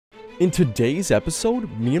In today's episode,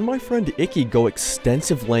 me and my friend Icky go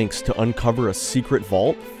extensive lengths to uncover a secret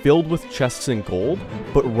vault filled with chests and gold,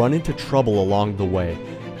 but run into trouble along the way.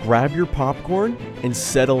 Grab your popcorn and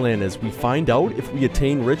settle in as we find out if we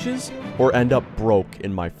attain riches or end up broke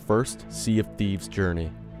in my first Sea of Thieves journey.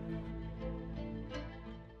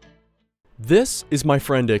 This is my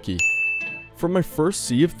friend Icky. For my first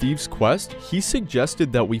Sea of Thieves quest, he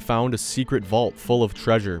suggested that we found a secret vault full of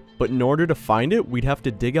treasure, but in order to find it, we'd have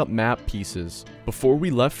to dig up map pieces. Before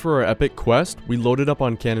we left for our epic quest, we loaded up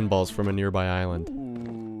on cannonballs from a nearby island.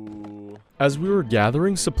 Ooh. As we were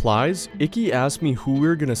gathering supplies, Icky asked me who we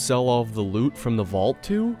were gonna sell all of the loot from the vault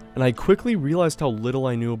to, and I quickly realized how little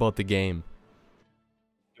I knew about the game.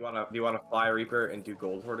 Do you wanna fly a Reaper and do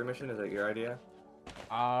Gold Hoarder mission? Is that your idea?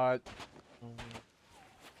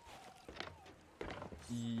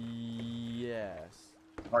 Yes.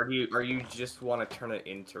 Or do you just want to turn it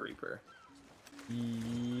into Reaper?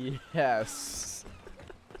 Yes.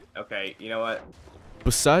 Okay, you know what?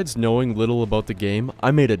 Besides knowing little about the game,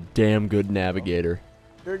 I made a damn good navigator.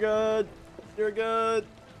 You're good. You're good.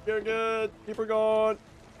 You're good. Keep her going.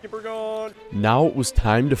 Keep her going. Now it was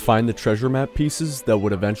time to find the treasure map pieces that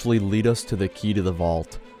would eventually lead us to the key to the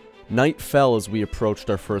vault. Night fell as we approached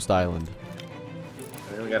our first island.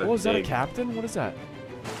 Oh, is that a captain? What is that?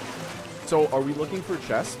 So, are we looking for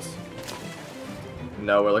chests?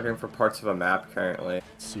 No, we're looking for parts of a map currently.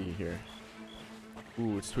 Let's see here.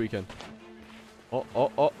 Ooh, it's tweaking.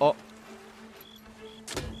 Oh.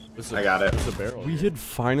 I got it. It's a barrel. We had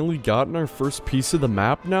finally gotten our first piece of the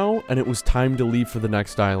map now, and it was time to leave for the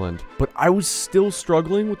next island. But I was still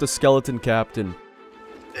struggling with the skeleton captain.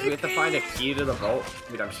 We have to find a key to the vault.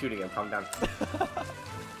 Dude, I'm shooting him. Calm down.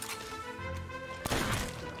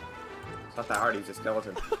 It's not that hard. He's a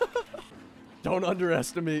skeleton. Don't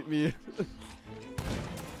underestimate me.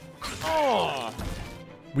 Oh.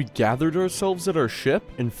 We gathered ourselves at our ship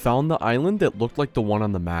and found the island that looked like the one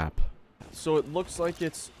on the map. So it looks like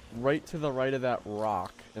it's right to the right of that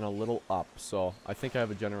rock and a little up. So I think I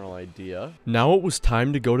have a general idea. Now it was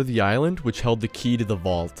time to go to the island which held the key to the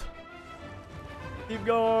vault. Keep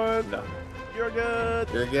going. No. You're good.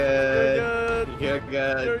 You're good. You're good. You're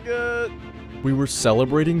good. You're good. We were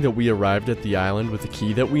celebrating that we arrived at the island with the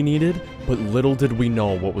key that we needed, but little did we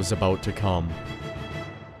know what was about to come.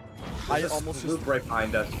 I almost just right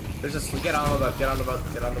behind us. There's a get on the boat. Get on the boat.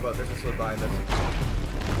 Get on the boat. There's a sloop behind us.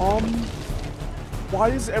 Why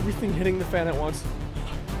is everything hitting the fan at once?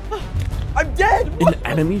 I'm dead! An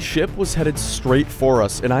enemy ship was headed straight for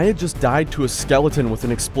us, and I had just died to a skeleton with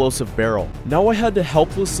an explosive barrel. Now I had to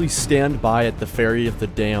helplessly stand by at the Ferry of the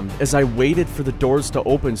Damned as I waited for the doors to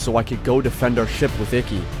open so I could go defend our ship with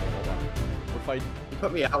Icky. We're fighting. You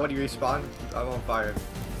put me out when you respawn? I'm on fire.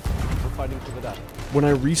 We're fighting to the death. When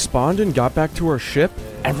I respawned and got back to our ship,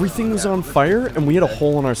 everything was on fire and we had a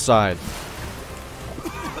hole in our side. You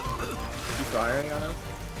firing on us?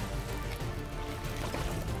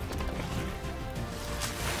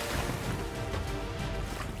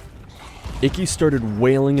 Icky started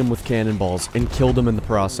wailing him with cannonballs and killed him in the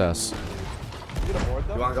process. You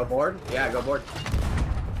wanna go board? Yeah, go board.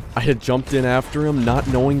 I had jumped in after him, not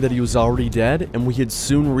knowing that he was already dead, and we had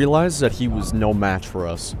soon realized that he was no match for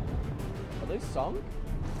us. Are they sunk?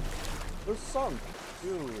 They're sunk,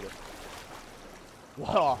 dude.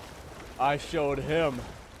 Wow, I showed him.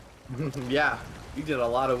 Yeah, you did a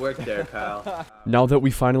lot of work there, pal. Now that we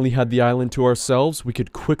finally had the island to ourselves, we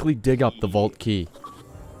could quickly dig up the vault key.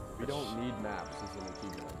 We don't need maps as an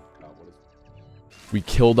achievement. We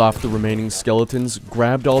killed off the remaining skeletons,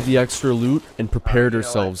 grabbed all the extra loot, and prepared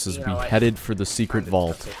ourselves as we headed for the secret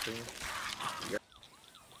vault.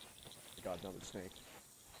 Got another snake.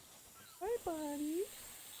 Hi, buddy.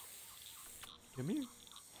 Come here.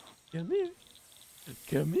 Come here.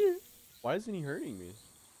 Come here. Why isn't he hurting me?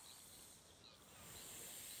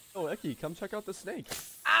 Oh, Icky, come check out the snake.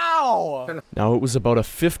 Ow! Now, it was about a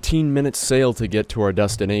 15-minute sail to get to our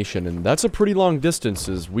destination, and that's a pretty long distance,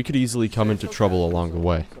 as we could easily come into trouble along the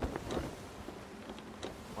way.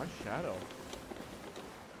 My shadow.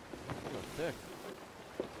 Thick.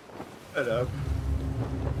 Shut up.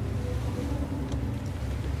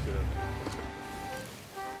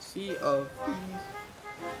 Sea of Thieves.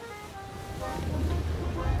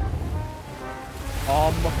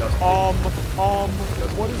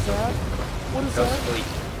 What is that? What is Ghost that? Fleet.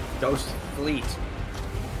 Ghost Fleet.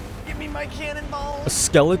 Give me my cannonball! A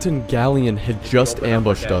skeleton galleon had just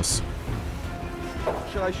ambushed us.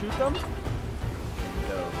 Should I shoot them?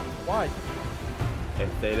 No. Why?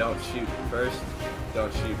 If they don't shoot first,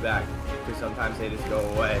 don't shoot back. Because sometimes they just go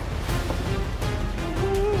away.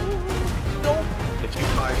 Nope. If two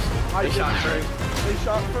cars. They shot first. They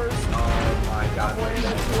shot first. Oh my god.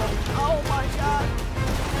 Oh my god.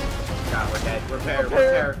 God, we're dead.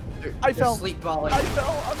 Repair. I fell. Sleep balling. I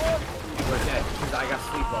fell. I'm up. We're dead because I got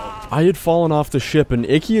sleep balled. I had fallen off the ship and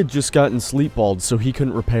Icky had just gotten sleep balled, so he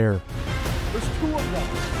couldn't repair. There's two of them.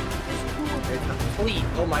 Sleep.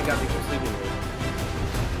 Oh my god, they keep sleeping.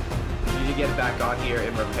 We need to get back on here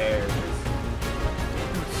and repair.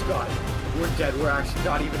 Scott, we're dead. We're actually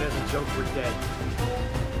not even as a joke. We're dead.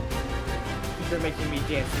 They're making me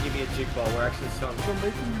dance to give me a jig ball. We're actually sunk. They're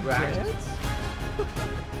making you dance?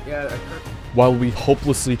 Yeah. While we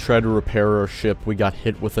hopelessly tried to repair our ship, we got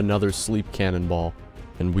hit with another sleep cannonball,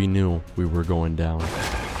 and we knew we were going down.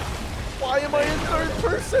 Why am I in third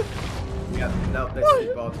person? Yeah, no, they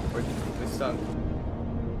sleep balls. We're sunk.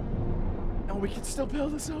 And we can still bail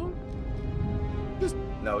this out?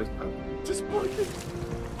 No, he's sunk. Just plug it.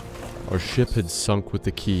 Our ship had sunk with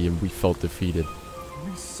the key, and we felt defeated.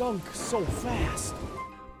 We sunk so fast.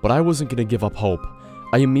 But I wasn't going to give up hope.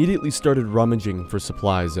 I immediately started rummaging for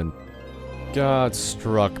supplies and got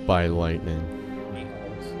struck by lightning.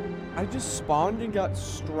 I just spawned and got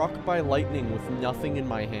struck by lightning with nothing in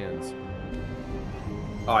my hands.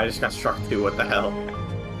 Oh, I just got struck too. What the hell?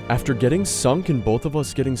 After getting sunk and both of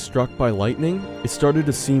us getting struck by lightning, it started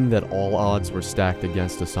to seem that all odds were stacked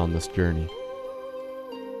against us on this journey.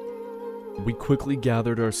 We quickly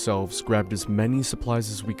gathered ourselves, grabbed as many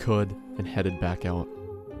supplies as we could, and headed back out.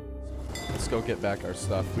 Let's go get back our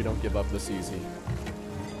stuff. We don't give up this easy.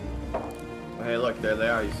 Hey, look, there they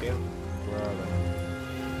are. You see them? Where are they?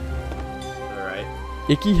 Alright.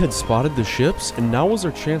 Icky had spotted the ships, and now was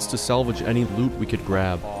our chance to salvage any loot we could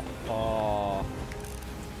grab. I'm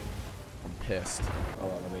pissed.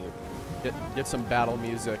 Hold on, let me get some battle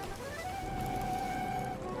music.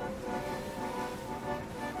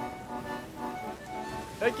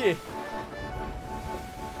 Icky!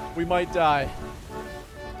 We might die.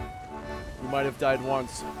 We might have died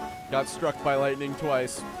once. Got struck by lightning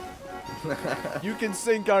twice. You can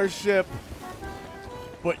sink our ship,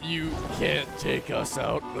 but you can't take us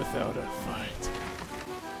out without a fight.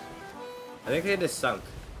 I think they just sunk.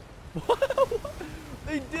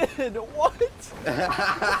 They did! What?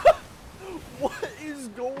 What is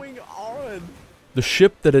going on? The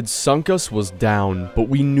ship that had sunk us was down, but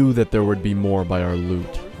we knew that there would be more by our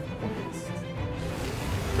loot.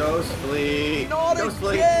 Ghost fleet! Not Ghost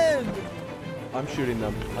again! I'm shooting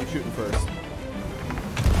them. I'm shooting first.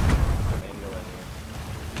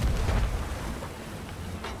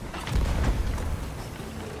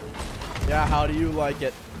 Yeah, how do you like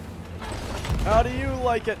it? How do you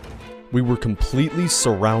like it? We were completely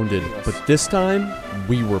surrounded, but this time,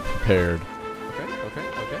 we were prepared. Okay.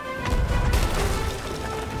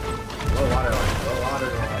 Low water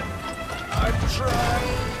line. I'm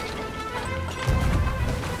trying!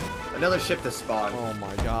 Another ship to spawn. Oh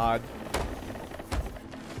my god.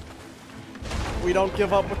 We don't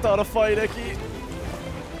give up without a fight, Icky.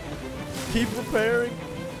 Keep repairing.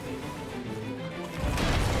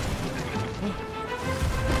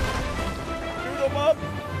 Shoot them up.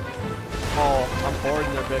 Oh, I'm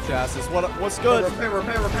boarding their bitch asses. What's good? Repair. We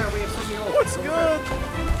have something else. What's good? Oh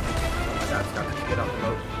my god, Scott, did you get off the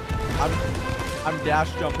boat? I'm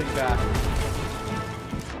dash jumping back.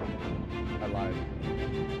 I lied.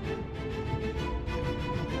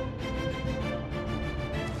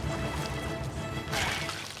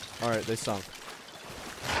 Alright, they sunk.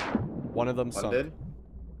 One of them sunk. Did?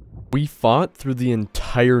 We fought through the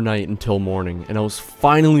entire night until morning, and I was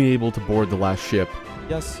finally able to board the last ship.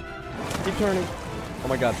 Yes. Keep turning. Oh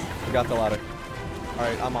my god, I got the ladder.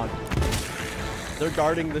 Alright, I'm on. They're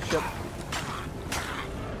guarding the ship.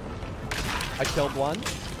 I killed one.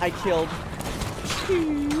 I killed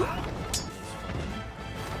two.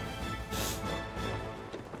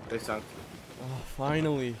 They sunk. Oh,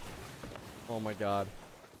 finally. Oh my god.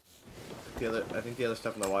 I think the other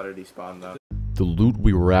stuff in the water despawned though. The loot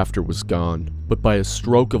we were after was gone, but by a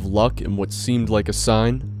stroke of luck and what seemed like a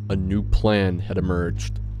sign, a new plan had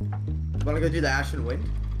emerged. Wanna go do the Ashen Wind?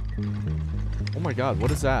 Oh my god, what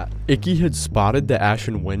is that? Icky had spotted the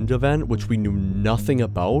Ashen Wind event, which we knew nothing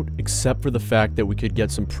about, except for the fact that we could get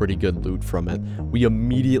some pretty good loot from it. We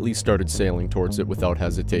immediately started sailing towards it without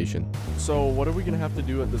hesitation. So, what are we gonna have to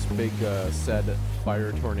do at this big, said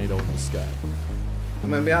fire tornado in the sky? I'm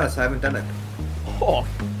gonna be honest, I haven't done it. Oh,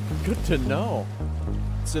 good to know.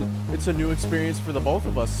 It's a new experience for the both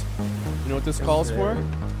of us. You know what this calls for?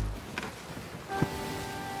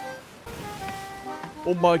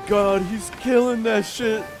 Oh my god, he's killing that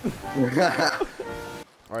shit.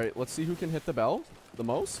 Alright, let's see who can hit the bell the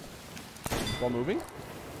most while moving.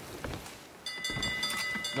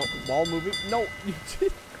 No, wall moving. No, you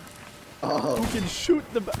did. Oh. You can shoot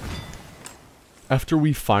the. After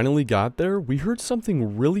we finally got there, we heard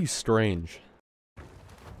something really strange.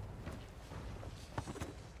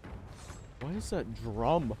 Why is that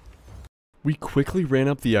drum? We quickly ran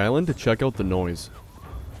up the island to check out the noise.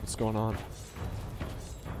 What's going on?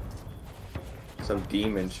 Some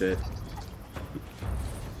demon shit.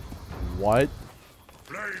 What?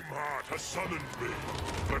 Flameheart has summoned me,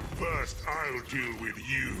 but first I'll deal with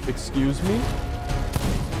you. Excuse me?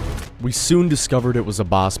 We soon discovered it was a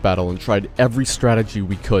boss battle and tried every strategy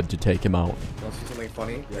we could to take him out. Want to see something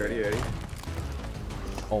funny? You ready?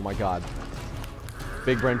 Oh my god.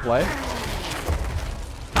 Big brain play.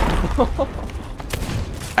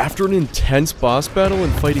 After an intense boss battle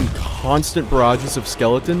and fighting constant barrages of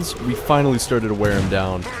skeletons, we finally started to wear him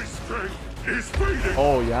down. My strength is fading.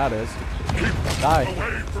 Oh yeah, it is. Die.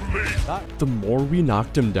 Away from me. Die. The more we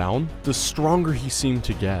knocked him down, the stronger he seemed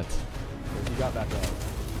to get. You got back up.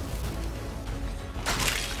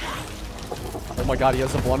 Oh my god, he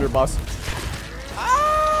has a blunderbuss.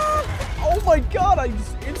 Ah! Oh my god, I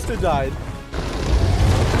just insta-died.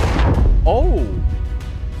 Oh.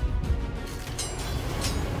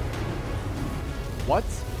 What?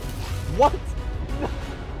 What?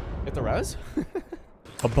 Hit the res?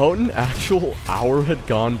 About an actual hour had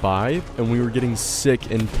gone by, and we were getting sick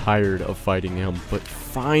and tired of fighting him, but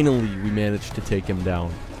finally we managed to take him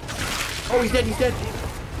down. Oh, he's dead, he's dead.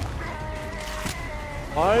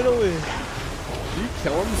 Finally. Did he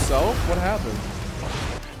kill himself? What happened?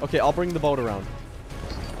 Okay, I'll bring the boat around.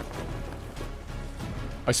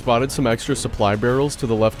 I spotted some extra supply barrels to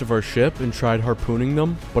the left of our ship and tried harpooning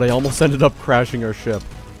them, but I almost ended up crashing our ship.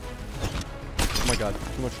 Oh my god,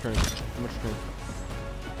 too much turn. Too much turn.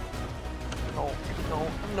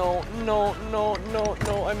 No,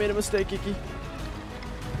 I made a mistake, Icky.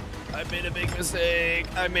 I made a big mistake.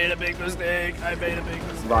 Come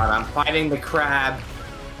on, I'm fighting the crab.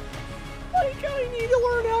 I need to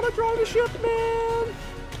learn how to drive a ship, man.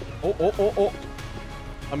 Oh.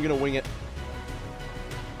 I'm gonna wing it.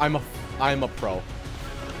 I'm a pro.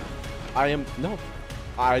 No,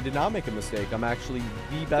 I did not make a mistake. I'm actually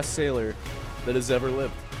the best sailor that has ever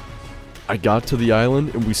lived. I got to the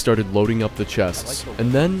island and we started loading up the chests.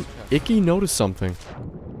 And then Icky noticed something.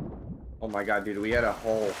 Oh my god, dude, we had a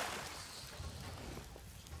hole.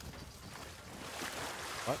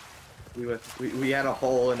 What? We had a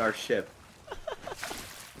hole in our ship.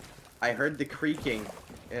 I heard the creaking,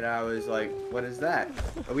 and I was like, what is that?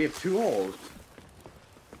 Oh, we have 2 holes.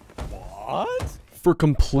 What? For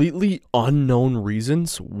completely unknown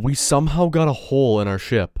reasons, we somehow got a hole in our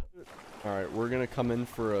ship. Alright, we're gonna come in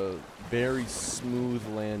for a very smooth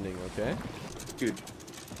landing, okay? Dude,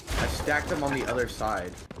 I stacked them on the other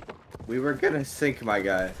side. We were gonna sink, my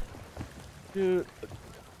guy. Dude,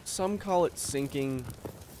 some call it sinking.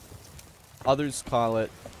 Others call it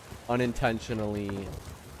unintentionally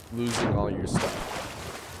losing all your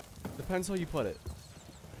stuff. Depends how you put it.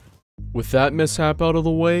 With that mishap out of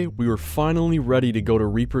the way, we were finally ready to go to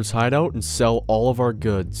Reaper's hideout and sell all of our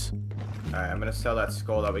goods. Alright, I'm gonna sell that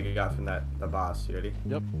skull that we got from the boss. You ready?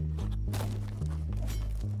 Yep.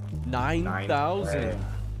 9,000.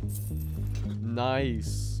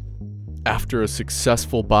 Nice. After a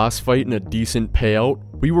successful boss fight and a decent payout,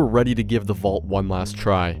 we were ready to give the vault one last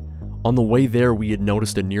try. On the way there, we had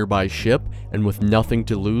noticed a nearby ship, and with nothing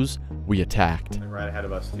to lose, we attacked. They're right ahead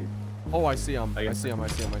of us, dude. Oh, I see him. I see him.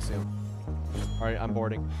 Alright, I'm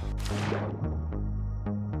boarding.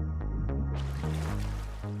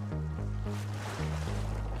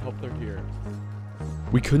 I hope they're here.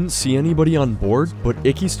 We couldn't see anybody on board, but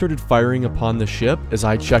Icky started firing upon the ship as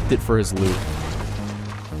I checked it for his loot.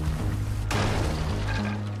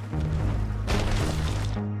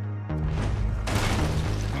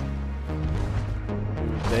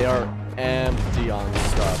 Dude, they are empty on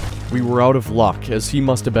stuff. We were out of luck, as he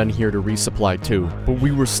must have been here to resupply too, but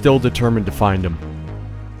we were still determined to find him.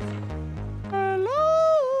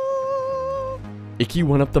 Hello? Icky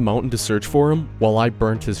went up the mountain to search for him, while I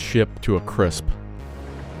burnt his ship to a crisp.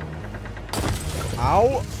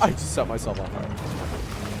 Ow! I just set myself on fire.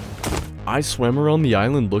 I swam around the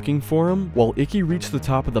island looking for him, while Icky reached the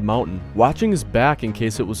top of the mountain, watching his back in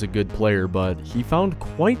case it was a good player, but he found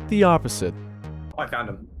quite the opposite. Oh, I found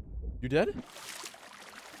him. You did?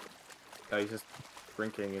 No, he's just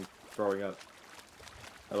drinking and throwing up.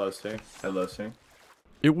 Hello, sir. Hello, sir.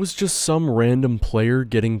 It was just some random player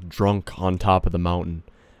getting drunk on top of the mountain.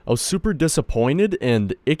 I was super disappointed,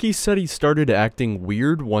 and Icky said he started acting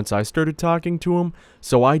weird once I started talking to him,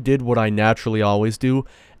 so I did what I naturally always do,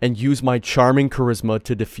 and used my charming charisma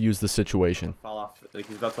to defuse the situation. Fall off. Like,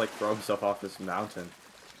 he's about to, like, throw himself off this mountain.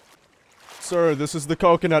 Sir, this is the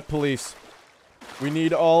coconut police. We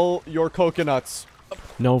need all your coconuts.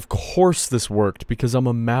 Now, of course this worked, because I'm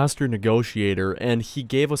a master negotiator, and he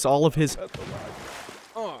gave us all of his...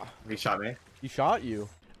 He shot me. He shot you.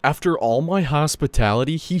 After all my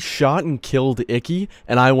hospitality, he shot and killed Icky,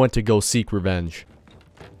 and I went to go seek revenge.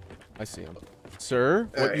 I see him. Sir,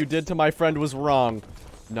 what Alright. you did to my friend was wrong.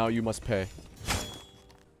 Now you must pay.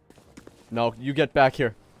 No, you get back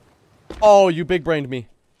here. Oh, you big-brained me.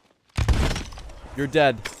 You're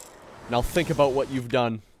dead. Now think about what you've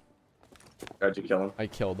done. How'd you kill him? I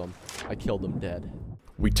killed him. I killed him dead.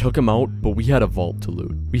 We took him out, but we had a vault to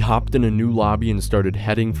loot. We hopped in a new lobby and started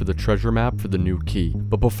heading for the treasure map for the new key.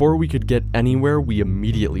 But before we could get anywhere, we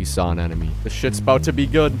immediately saw an enemy. The shit's about to be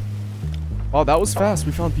good. Oh, that was fast.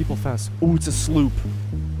 We found people fast. Ooh, it's a sloop.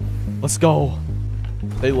 Let's go.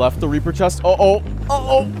 They left the Reaper chest. Uh-oh.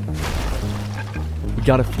 Uh-oh. We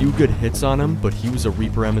got a few good hits on him, but he was a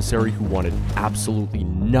Reaper emissary who wanted absolutely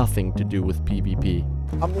nothing to do with PvP.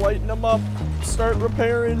 I'm lighting them up. Start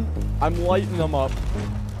repairing. I'm lighting them up.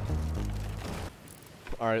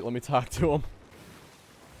 Alright, let me talk to him.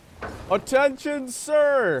 Attention,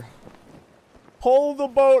 sir! Pull the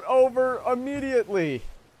boat over immediately.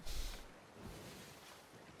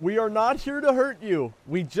 We are not here to hurt you.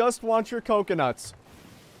 We just want your coconuts.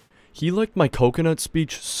 He liked my coconut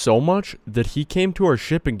speech so much that he came to our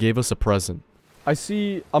ship and gave us a present. I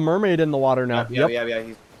see a mermaid in the water now. Yeah.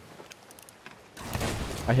 He's...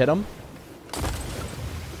 I hit him.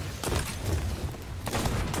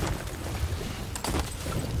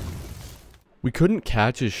 We couldn't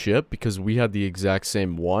catch his ship because we had the exact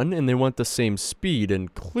same one and they went the same speed,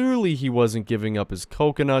 and clearly he wasn't giving up his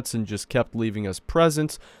coconuts and just kept leaving us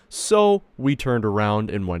presents, so we turned around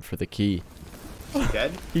and went for the key.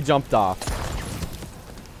 Dead? He jumped off.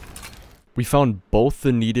 We found both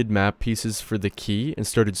the needed map pieces for the key and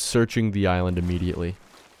started searching the island immediately.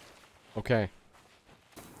 Okay.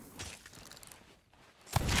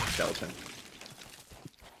 Skeleton.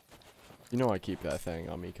 You know I keep that thing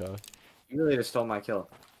on me, cuz. You really just stole my kill.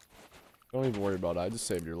 Don't even worry about it. I just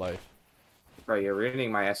saved your life. Bro, you're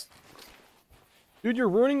ruining my Dude, you're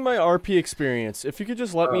ruining my RP experience. If you could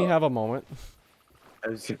just let me have a moment. I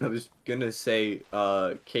was gonna say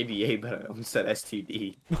KDA, but I almost said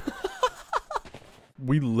STD.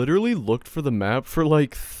 We literally looked for the map for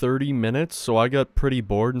like 30 minutes, so I got pretty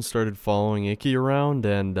bored and started following Icky around,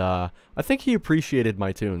 and I think he appreciated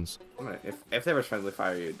my tunes. If there was friendly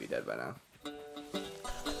fire, you'd be dead by now.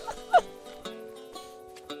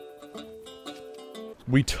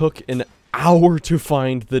 We took an hour to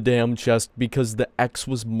find the damn chest because the X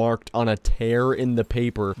was marked on a tear in the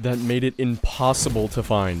paper that made it impossible to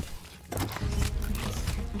find.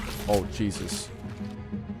 Oh, Jesus.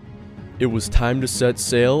 It was time to set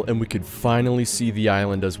sail, and we could finally see the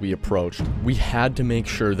island as we approached. We had to make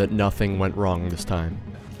sure that nothing went wrong this time.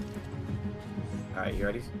 Alright, you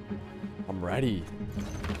ready? I'm ready.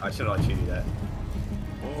 I should have let you do that.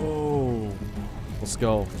 Oh. Let's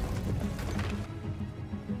go.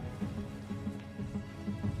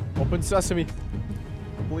 Open sesame.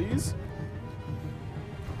 Please?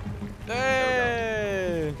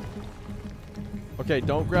 Hey! Okay,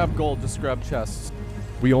 don't grab gold, just grab chests.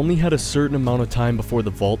 We only had a certain amount of time before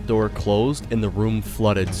the vault door closed and the room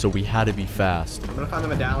flooded, so we had to be fast. I'm gonna find the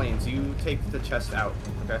medallions. You take the chest out,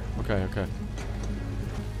 okay? Okay.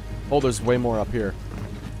 Oh, there's way more up here.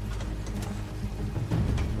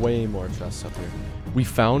 Way more chests up here. We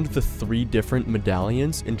found the 3 different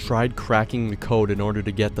medallions and tried cracking the code in order to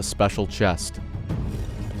get the special chest.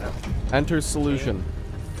 Enter solution.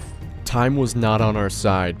 Time was not on our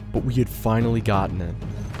side, but we had finally gotten it.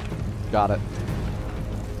 Got it.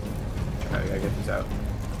 Alright, we gotta get these out.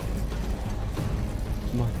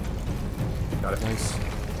 Come on. Got it. Nice.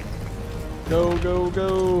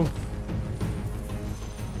 Go.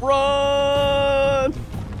 Run!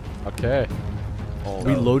 Okay. Oh,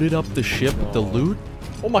 We loaded up the ship with the loot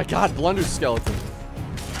oh my god, Blunder's skeleton.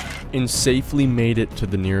 and safely made it to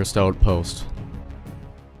the nearest outpost.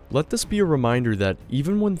 Let this be a reminder that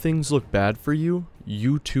even when things look bad for you,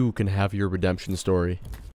 you too can have your redemption story.